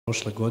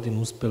prošle godine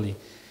uspeli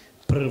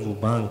prvu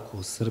banku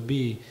u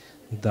Srbiji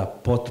da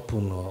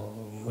potpuno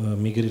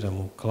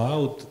migriramo u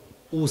cloud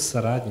u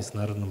saradnji s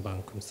Narodnom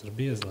bankom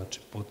Srbije, znači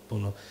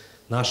potpuno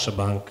naša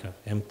banka,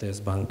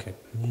 MTS banka,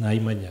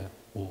 najmanja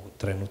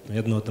trenutno,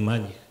 jedna od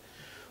manjih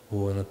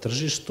na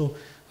tržištu,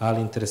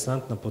 ali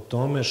interesantna po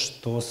tome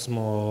što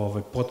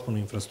smo potpunu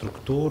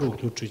infrastrukturu,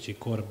 uključujući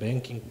core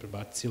banking,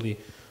 prebacili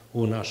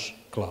u naš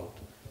cloud.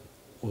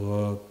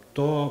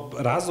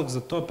 Razlog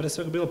za to je pre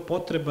svega bila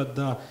potreba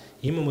da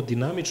imamo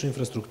dinamičnu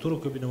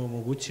infrastrukturu koja bi nam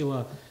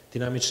omogućila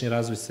dinamični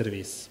razvoj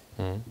servisa.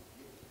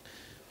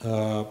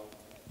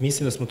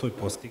 Mislim da smo to i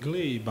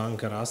postigli i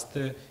banka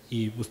raste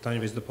i u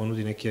stanju već da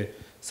ponudi neke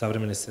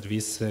savremene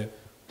servise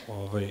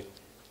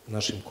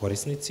našim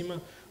korisnicima.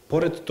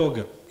 Pored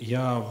toga,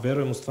 ja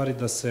verujem u stvari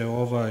da se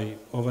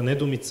ova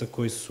nedumica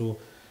koji su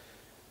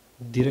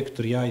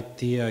direktori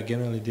IT-a,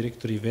 generalni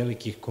direktori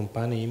velikih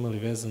kompanija imali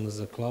vezano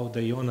za cloud, da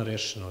je i ona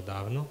rešena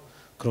odavno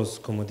kroz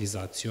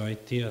komodizaciju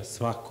IT-a.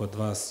 Svako od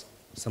vas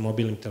sa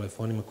mobilnim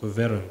telefonima koje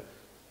verujem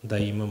da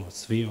imamo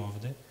svi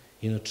ovde.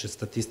 Inače,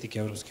 statistika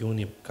Evropske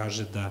unije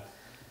kaže da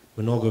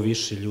mnogo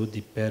više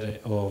ljudi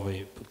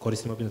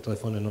koristi mobilne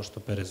telefone no što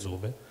pere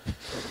zube.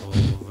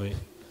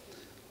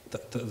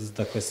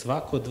 Dakle,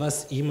 svako od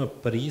vas ima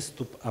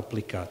pristup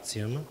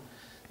aplikacijama.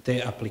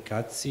 Te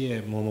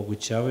aplikacije mu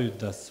omogućavaju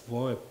da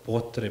svoje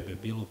potrebe,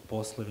 bilo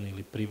poslovne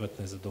ili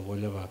privatne,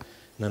 zadovoljava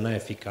na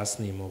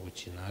najefikasniji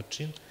mogući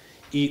način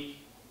i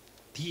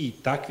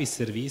takvi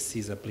servisi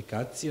iz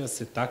aplikacija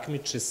se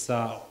takmiče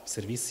sa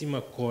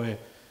servisima koje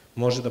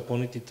može da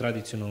ponudi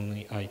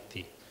tradicionalni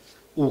IT.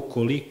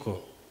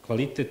 Ukoliko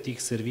kvalitet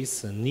tih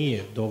servisa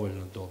nije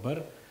dovoljno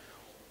dobar,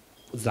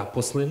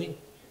 zaposleni,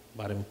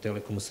 barem u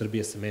Telekomu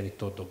Srbije se meni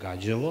to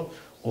događalo,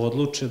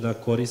 odluče da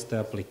koriste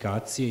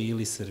aplikacije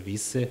ili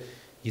servise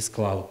iz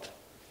clouda.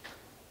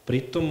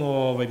 Pritom,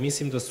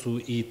 mislim da su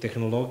i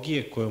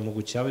tehnologije koje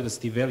omogućavaju da se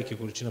ti velike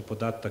količine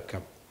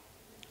podataka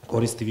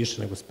koristi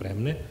više nego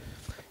spremne.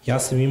 Ja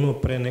sam imao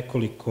pre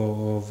nekoliko,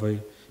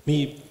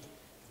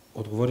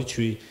 odgovorit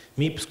ću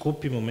mi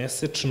skupimo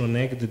mesečno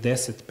negde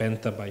 10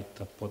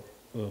 pentabajta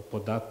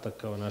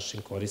podataka o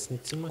našim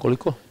korisnicima.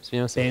 Koliko?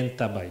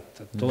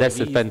 Pentabajta.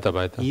 10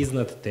 pentabajta.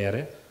 Iznad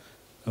tere.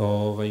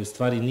 U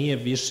stvari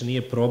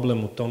nije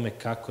problem u tome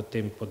kako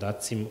tem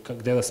podacima,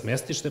 gde da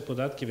smestiš te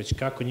podatke, već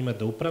kako njima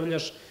da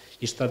upravljaš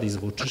i šta da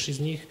izvučeš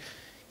iz njih.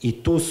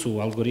 I tu su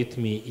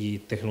algoritmi i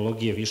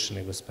tehnologije više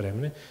nego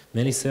spremne.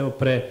 Meni se evo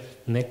pre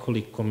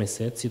nekoliko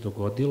meseci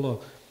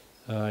dogodilo,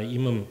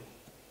 imam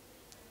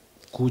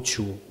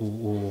kuću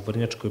u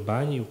Vrnjačkoj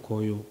banji u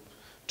koju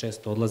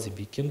često odlazim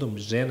vikendom.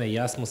 Žena i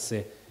ja smo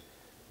se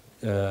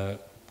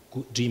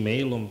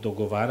Gmailom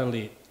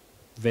dogovarali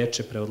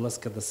veče pre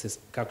odlaska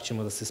kako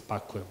ćemo da se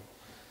spakujemo.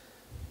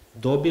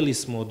 Dobili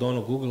smo od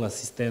onog Google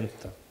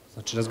asistenta,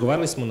 znači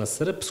razgovarali smo na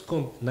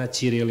srpskom, na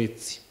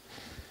ćirilici.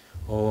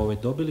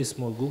 Dobili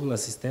smo od Google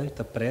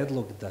asistenta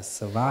predlog da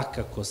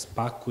svakako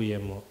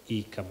spakujemo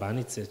i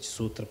kabanice, da će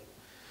sutra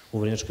u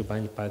Vrnjačkoj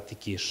banji padati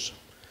kiša.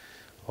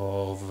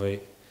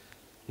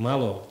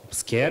 Malo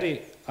scary,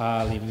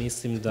 ali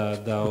mislim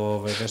da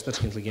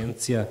veštačka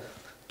inteligencija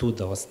tu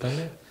da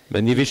ostane.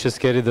 Meni je više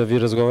scary da vi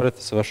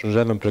razgovarate sa vašom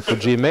ženom preko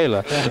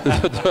Gmaila.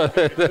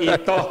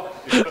 I to.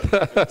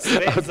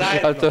 Sve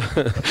zajedno.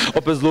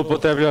 Opet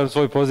zloupotrebljavam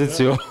svoju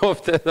poziciju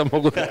ovde da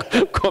mogu da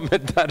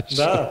komentarišem.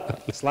 Da,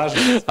 slažem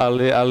se.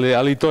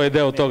 Ali to je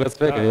deo toga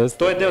svega, jeste?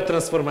 To je deo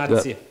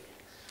transformacije.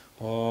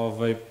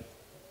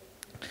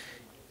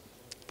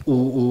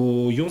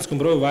 U junskom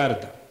broju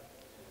Wired-a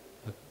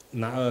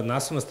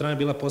naslovna strana je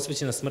bila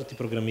posvećena smrti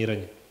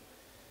programiranja.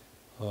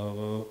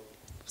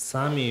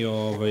 Sami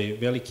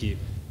veliki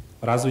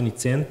razvojni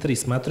centri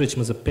smatraju da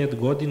ćemo za 5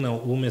 godina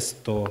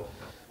umesto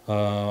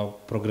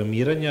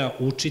programiranja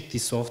učiti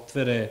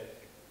softvere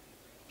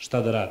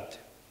šta da rade.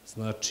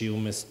 Znači,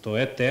 umesto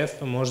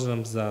ETF-a možda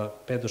nam za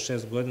 5 do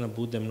 6 godina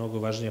bude mnogo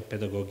važnija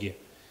pedagogija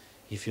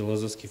i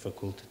filozofski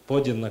fakultet.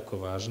 Podjednako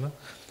važna.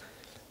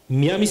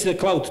 Ja mislim da je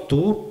cloud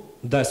tu,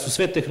 da su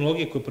sve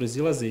tehnologije koje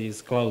proizilaze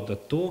iz clouda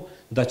tu,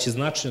 da će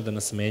značajno da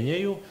nas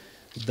menjaju,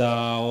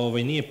 da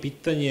nije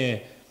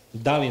pitanje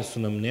da li su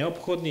nam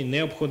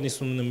neophodni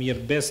su nam jer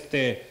bez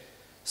te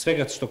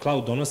svega što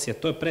cloud donosi, a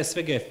to je pre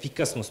svega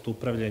efikasnost u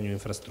upravljanju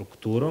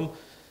infrastrukturom,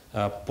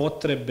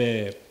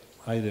 potrebe,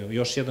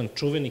 još jedan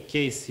čuveni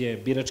case je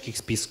biračkih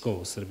spiskova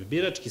u Srbiji.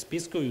 Birački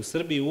spiskovi u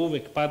Srbiji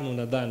uvek padnu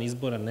na dan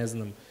izbora, ne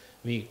znam,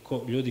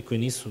 ljudi koji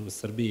nisu u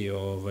Srbiji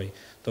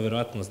to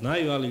verovatno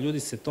znaju, ali ljudi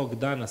se tog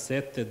dana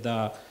sete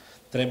da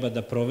treba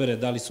da provere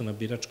da li su na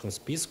biračkom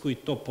spisku i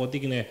to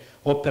podigne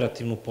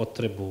operativnu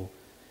potrebu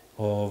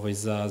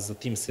za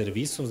tim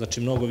servisom,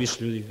 znači mnogo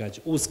više ljudi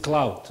gađa. Uz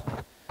cloud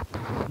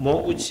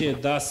moguće je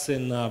da se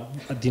na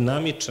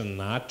dinamičan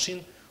način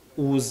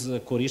uz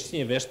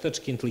korišćenje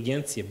veštačke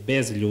inteligencije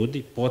bez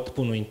ljudi,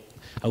 potpuno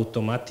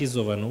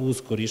automatizovano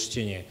uz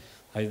korišćenje,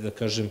 hajde da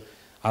kažem,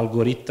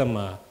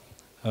 algoritama,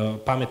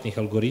 pametnih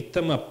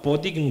algoritama,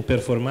 podignu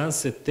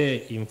performanse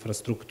te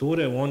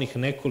infrastrukture u onih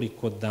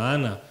nekoliko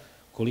dana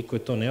koliko je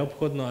to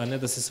neophodno, a ne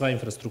da se sva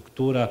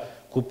infrastruktura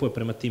kupuje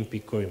prema tim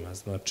pikovima.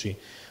 Znači,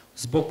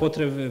 zbog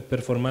potrebe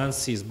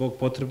performansi, zbog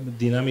potrebe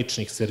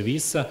dinamičnih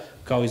servisa,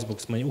 kao i zbog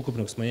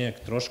ukupnog smanjenja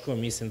troškova,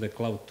 mislim da je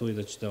cloud tu i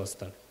da će da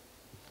ostane.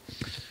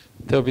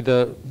 Hteo bih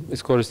da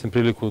iskoristim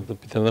priliku da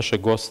pitam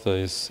našeg gosta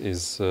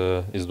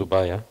iz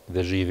Dubaja,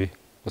 gde živi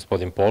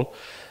gospodin Paul.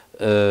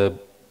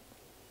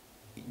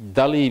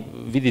 Da li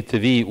vidite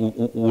vi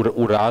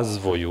u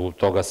razvoju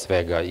toga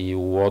svega i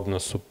u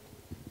odnosu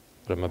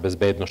prema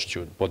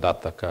bezbednošću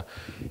podataka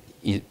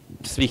i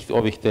svih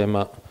ovih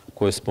tema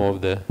koje smo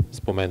ovde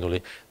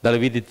spomenuli, da li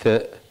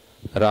vidite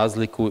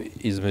razliku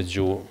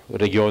između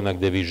regiona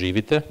gde vi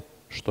živite,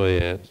 što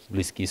je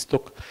Bliski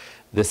istok,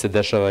 gde se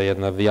dešava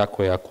jedna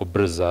jako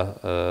brza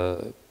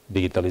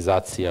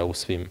digitalizacija u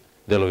svim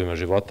delovima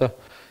života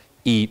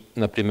i,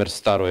 na primjer,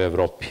 staroj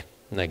Evropi,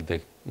 negde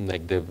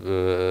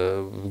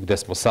gde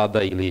smo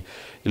sada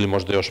ili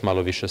možda još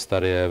malo više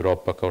starija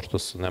Evropa kao što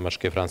su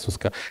Nemačka i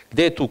Francuska.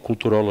 Gde je tu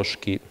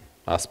kulturološki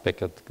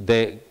aspekt?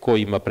 Ko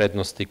ima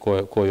prednosti,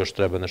 ko još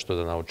treba nešto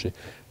da nauči?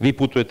 Vi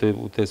putujete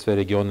u te sve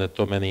regione,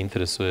 to mene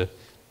interesuje.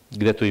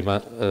 Gde tu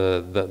ima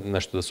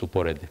nešto da se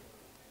uporedi?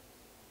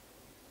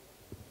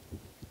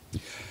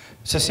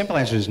 So simple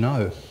answer is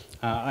no.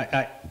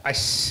 I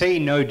see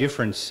no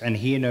difference and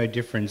hear no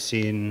difference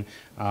in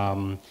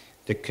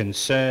the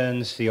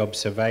concerns, the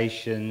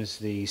observations,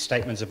 the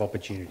statements of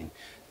opportunity.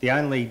 The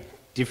only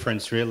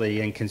difference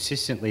really and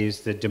consistently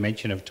is the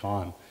dimension of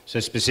time. So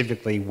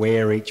specifically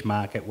where each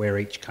market, where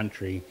each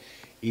country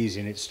is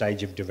in its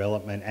stage of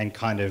development and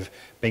kind of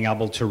being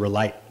able to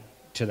relate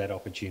to that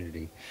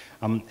opportunity.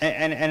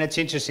 And it's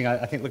interesting,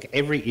 I think, look,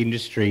 every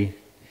industry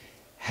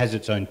has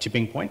its own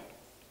tipping point.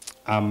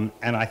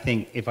 And I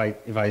think if I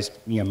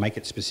make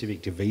it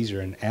specific to Visa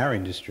and our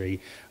industry,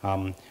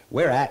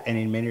 we're at, and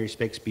in many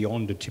respects,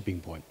 beyond a tipping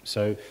point.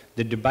 So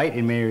the debate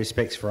in many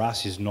respects for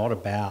us is not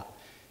about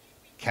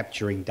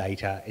capturing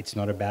data, it's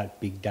not about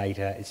big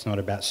data, it's not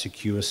about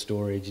secure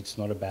storage, it's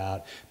not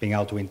about being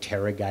able to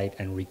interrogate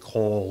and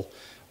recall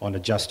on a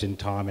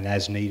just-in-time and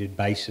as-needed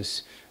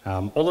basis.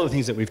 All of the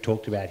things that we've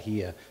talked about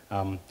here,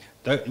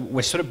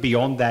 we're sort of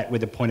beyond that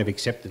with a point of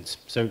acceptance.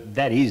 So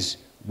that is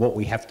what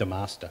we have to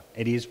master.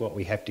 It is what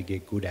we have to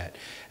get good at.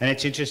 And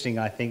it's interesting,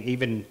 I think,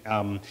 even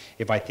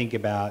if I think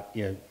about,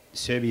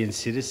 Serbian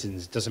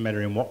citizens, doesn't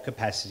matter in what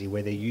capacity,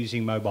 where they're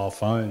using mobile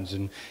phones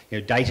and,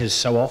 data is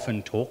so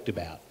often talked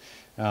about.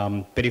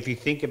 But if you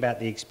think about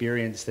the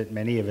experience that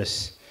many of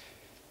us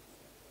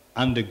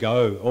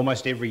undergo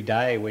almost every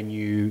day when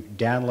you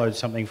download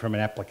something from an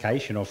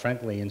application or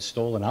frankly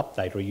install an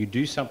update, or you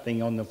do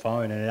something on the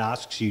phone and it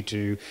asks you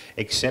to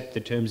accept the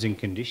terms and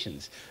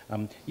conditions,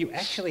 you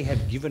actually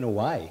have given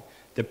away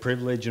the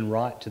privilege and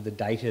right to the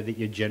data that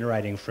you're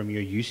generating from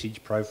your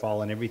usage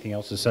profile and everything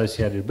else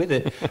associated with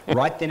it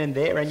right then and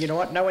there. And you know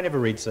what? No one ever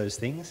reads those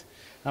things.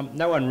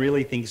 No one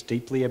really thinks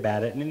deeply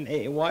about it.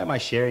 And why am I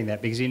sharing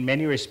that? Because in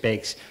many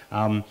respects,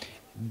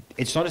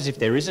 it's not as if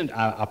there isn't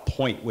a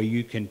point where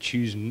you can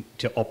choose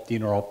to opt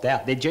in or opt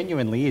out. There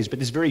genuinely is, but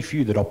there's very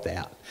few that opt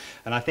out.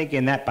 And I think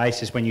in that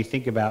basis, when you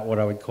think about what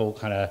I would call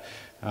kind of,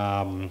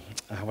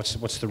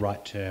 what's the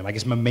right term? I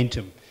guess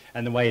momentum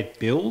and the way it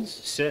builds,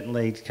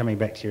 certainly coming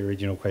back to your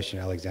original question,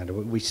 Alexander,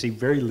 we see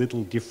very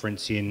little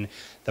difference in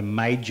the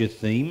major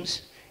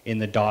themes in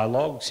the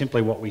dialogue.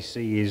 Simply what we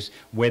see is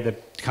whether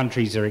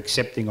countries are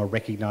accepting or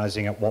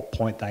recognising at what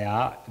point they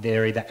are.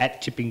 They're either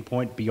at tipping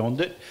point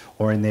beyond it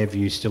or in their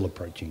view still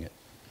approaching it.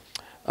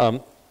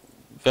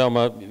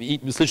 Veoma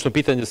slično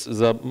pitanje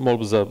za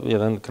molbu za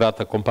jedan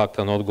kratak,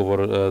 kompaktan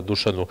odgovor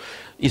Dušanu.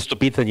 Isto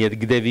pitanje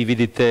gde vi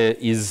vidite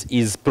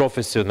iz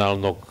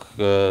profesionalnog,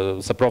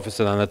 sa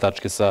profesionalne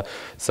tačke,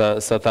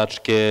 sa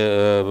tačke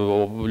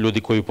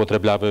ljudi koji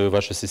upotrebljavaju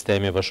vaše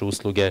sisteme, vaše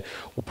usluge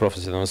u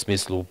profesionalnom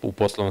smislu, u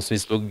poslovnom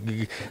smislu.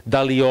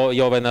 Da li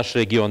je ovaj naš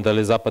region, da li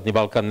je Zapadni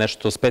Balkan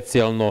nešto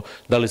specijalno,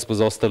 da li smo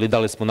zaostali, da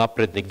li smo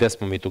napredni, gde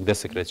smo mi tu, gde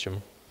se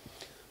krećemo?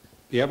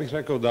 Ja bih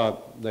rekao da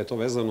je to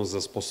vezano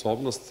za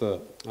sposobnost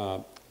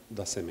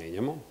da se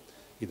menjamo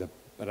i da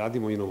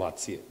radimo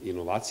inovacije.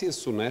 Inovacije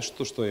su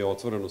nešto što je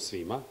otvoreno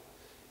svima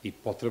i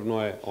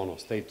potrebno je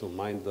state of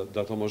mind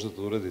da to možete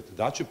da uradite.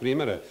 Daću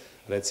primere,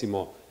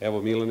 recimo,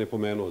 evo Milan je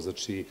pomenuo,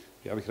 znači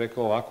ja bih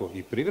rekao ovako,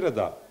 i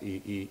privreda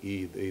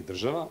i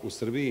država u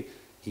Srbiji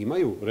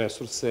imaju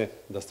resurse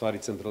da stvari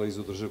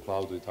centralizuju, drže u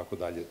cloudu i tako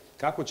dalje.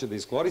 Kako će da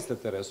iskoriste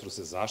te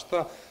resurse,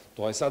 zašta,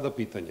 to je sada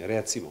pitanje.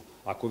 Recimo,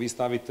 ako vi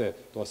stavite,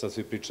 to sad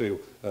svi pričaju,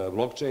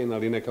 blockchain,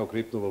 ali ne kao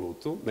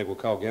kriptovalutu, nego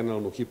kao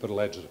generalnu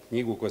hyperledger,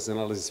 knjigu koja se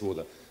nalazi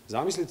svuda.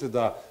 Zamislite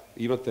da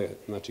imate,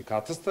 znači,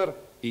 katastar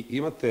i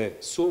imate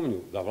sumnju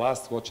da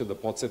vlast hoće da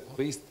pocepa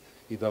list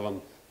i da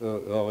vam,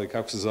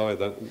 kako se zove,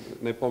 da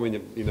ne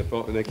pominjem i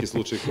neki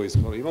slučaj koji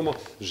skoro imamo,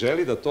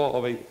 želi da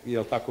to, je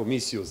li tako,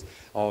 misuse.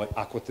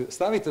 Ako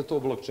stavite to u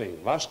blockchain,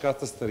 vaš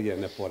katastar je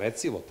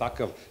neporecivo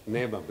takav,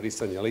 nema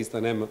brisanja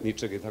lista, nema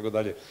ničega i tako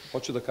dalje.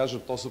 Hoću da kažem,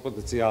 to su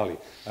potencijali.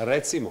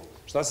 Recimo,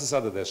 šta se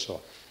sada dešava?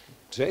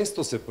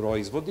 Često se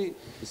proizvodi,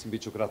 mislim,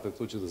 bit ću kratak,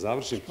 tu ću da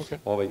završim,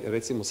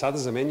 recimo, sada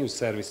zamenjuju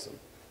servisom.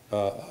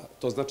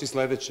 To znači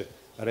sledeće.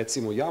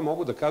 Recimo, ja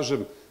mogu da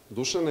kažem,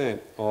 Dušane,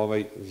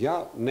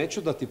 ja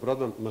neću da ti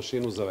prodam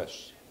mašinu za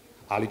veš,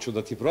 ali ću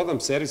da ti prodam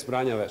servis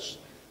pranja veša.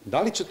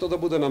 Da li će to da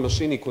bude na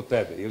mašini kod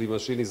tebe ili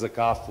mašini za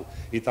kafu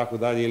i tako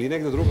dalje ili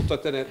negde drugo,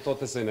 to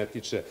te se ne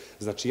tiče.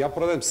 Znači, ja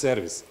prodajem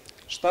servis.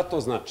 Šta to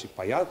znači?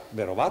 Pa ja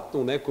verovatno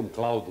u nekom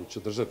cloudu ću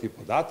držati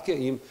podatke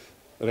i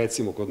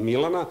recimo kod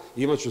Milana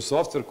imaću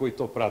softver koji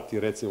to prati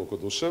recimo kod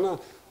Dušana,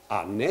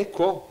 a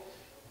neko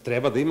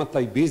treba da ima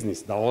taj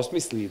biznis, da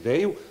osmisli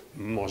ideju,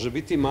 može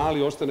biti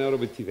mali, ošte ne mora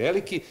biti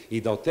veliki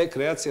i da od te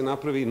kreacije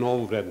napravi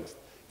novu vrednost.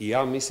 I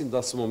ja mislim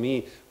da smo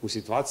mi u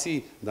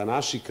situaciji da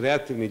naši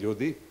kreativni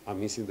ljudi, a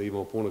mislim da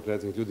imamo puno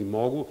kreativnih ljudi,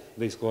 mogu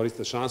da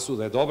iskoriste šansu,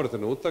 da je dobar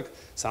trenutak,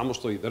 samo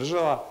što i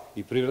država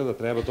i privreda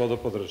treba to da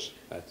podrže.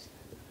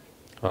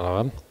 Hvala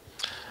vam.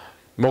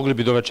 Mogli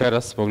bi do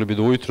večeras, mogli bi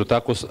do ujutru,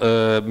 tako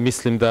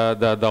mislim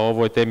da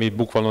ovoj temi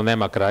bukvalno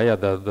nema kraja,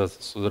 da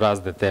su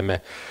razne teme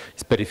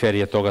iz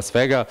periferije toga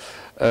svega.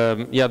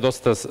 Ja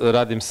dosta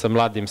radim sa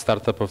mladim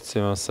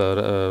startupovcima, sa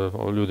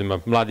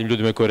mladim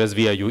ljudima koji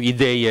razvijaju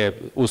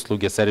ideje,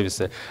 usluge,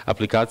 servise,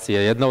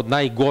 aplikacije. Jedna od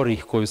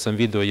najgorih koju sam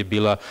video je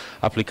bila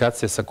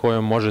aplikacija sa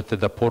kojom možete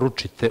da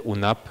poručite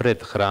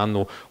unapred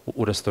hranu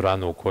u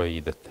restoranu u kojoj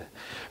idete.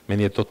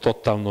 Meni je to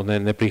totalno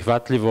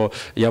neprihvatljivo.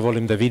 Ja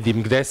volim da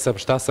vidim gde sam,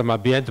 šta sam,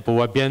 pa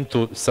u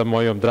ambijentu sa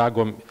mojom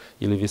dragom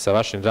ili vi sa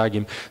vašim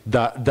dragim,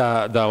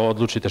 da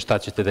odlučite šta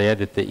ćete da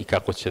jedete i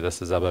kako ćete da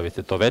se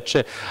zabavite to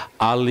veče.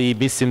 Ali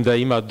mislim da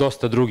ima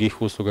dosta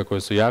drugih usluga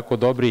koje su jako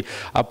dobri.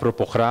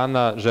 Apropo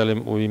hrana,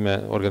 želim u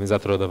ime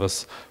organizatora da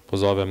vas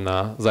pozovem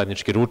na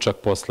zajednički ručak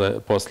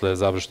posle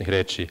završnih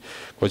reči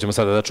koje ćemo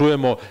sada da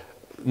čujemo.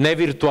 Ne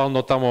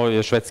virtualno, tamo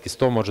je švedski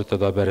sto, možete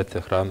da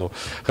oberete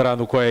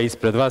hranu koja je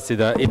ispred vas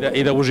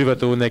i da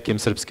uživate u nekim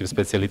srpskim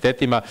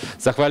specijalitetima.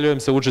 Zahvaljujem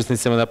se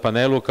učesnicima na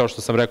panelu, kao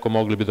što sam rekao,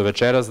 mogli bi do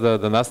večeras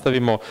da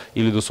nastavimo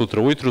ili do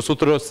sutra ujutru.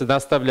 Sutra se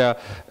nastavlja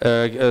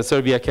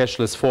Serbia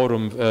Cashless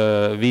Forum,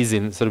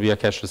 Vizin Serbia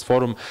Cashless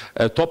Forum.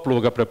 Toplo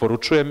ga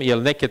preporučujem, jer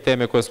neke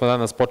teme koje smo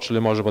danas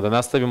počeli možemo da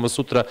nastavimo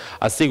sutra,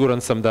 a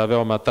siguran sam da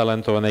veoma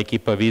talentovana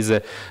ekipa Vize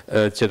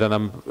će da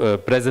nam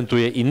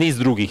prezentuje i niz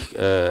drugih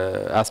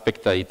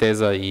aspekta i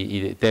teza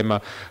i tema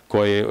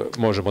koje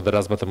možemo da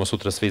razmatramo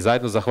sutra svi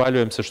zajedno.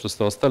 Zahvaljujem se što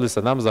ste ostali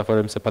sa nama,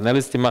 zahvaljujem se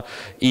panelistima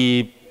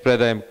i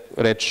predajem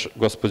reč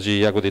gospođi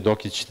Jagodi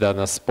Dokić da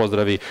nas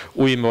pozdravi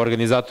u ime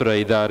organizatora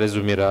i da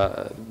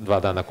rezumira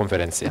 2 dana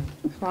konferencije.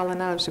 Hvala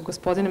najlepše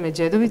gospodine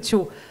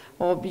Međedoviću.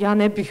 Ja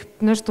ne bih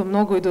nešto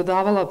mnogo i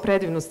dodavala,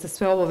 predivno ste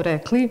sve ovo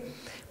rekli.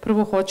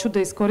 Prvo hoću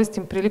da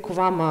iskoristim priliku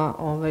vama,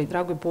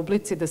 dragoj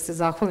publici, da se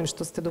zahvalim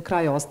što ste do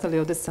kraja ostali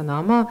ovde sa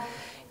nama.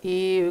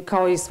 I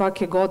kao i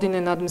svake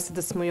godine, nadam se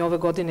da smo i ove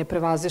godine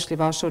prevazišli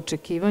vaše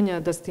očekivanja,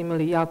 da ste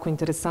imali jako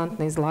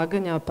interesantne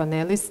izlaganja,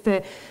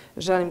 paneliste.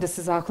 Želim da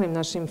se zahvalim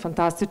našim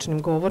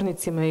fantastičnim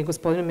govornicima i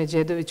gospodinu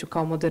Međedoviću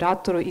kao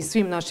moderatoru i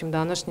svim našim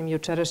današnjim i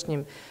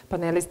jučerašnjim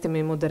panelistima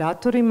i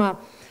moderatorima.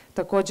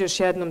 Takođe još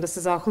jednom da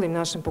se zahvalim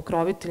našim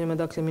pokroviteljima,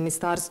 dakle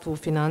Ministarstvu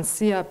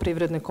finansija,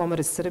 Privredne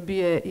komore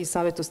Srbije i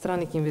Savetu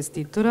stranih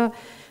investitora,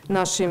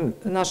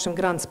 našem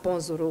grand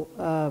sponzoru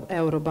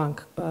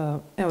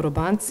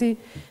Eurobanci.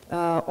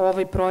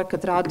 Ovaj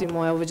projekat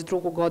radimo već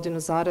 2. godinu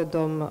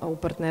zaredom u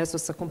partnerstvu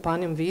sa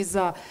kompanijom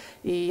Viza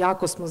i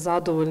jako smo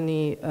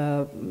zadovoljni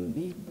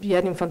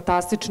jednim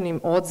fantastičnim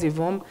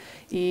odzivom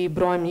i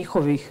brojem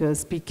njihovih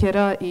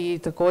spikera i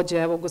takođe,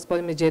 evo,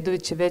 gospodin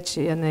Međedović je već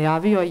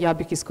najavio, ja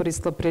bih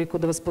iskoristila priliku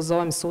da vas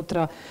pozovem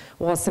sutra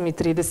u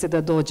 8:30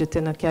 da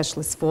dođete na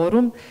Cashless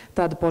forum,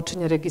 tada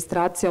počinje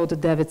registracija, od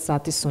 9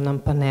 sati su nam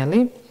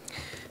paneli.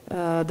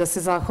 Da se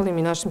zahvalim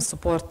i našim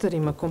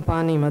suporterima,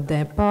 kompanijima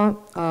DEPA,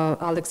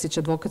 Aleksić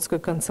advokatskoj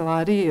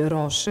kancelariji,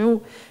 Rošeu,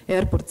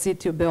 Airport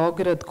City u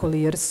Beograd,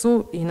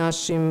 Coliersu i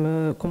našim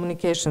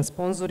communication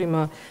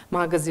sponsorima,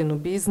 magazinu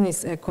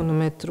Biznis,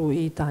 Ekonometru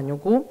i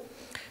Tanjugu.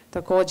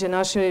 Takođe,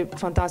 našoj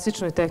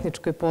fantastičnoj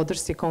tehničkoj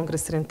podršci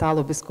Kongres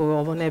Rentalu, bez koje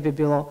ovo ne bi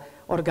bilo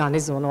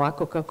organizovano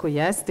ovako kako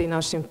jeste, i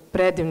našim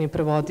predivnim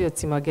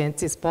prevodiocima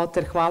agencije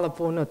Spotter. Hvala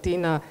puno,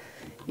 Tina,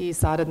 i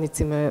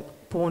saradnicima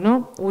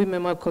puno. U ime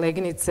moje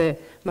koleginice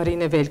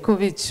Marine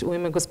Veljković, u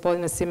ime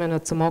gospodina Simena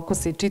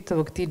Comokosa i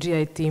čitavog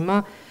TGI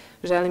tima,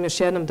 želim još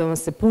jednom da vam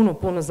se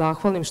puno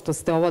zahvalim što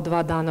ste ova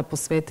 2 dana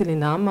posvetili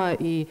nama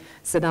i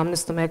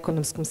 17.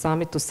 ekonomskom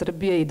samitu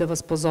Srbije i da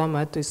vas pozovemo,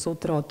 eto, i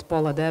sutra od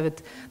 8:30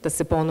 da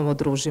se ponovo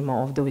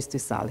družimo ovde u istoj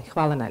sali.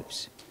 Hvala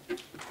najljepše.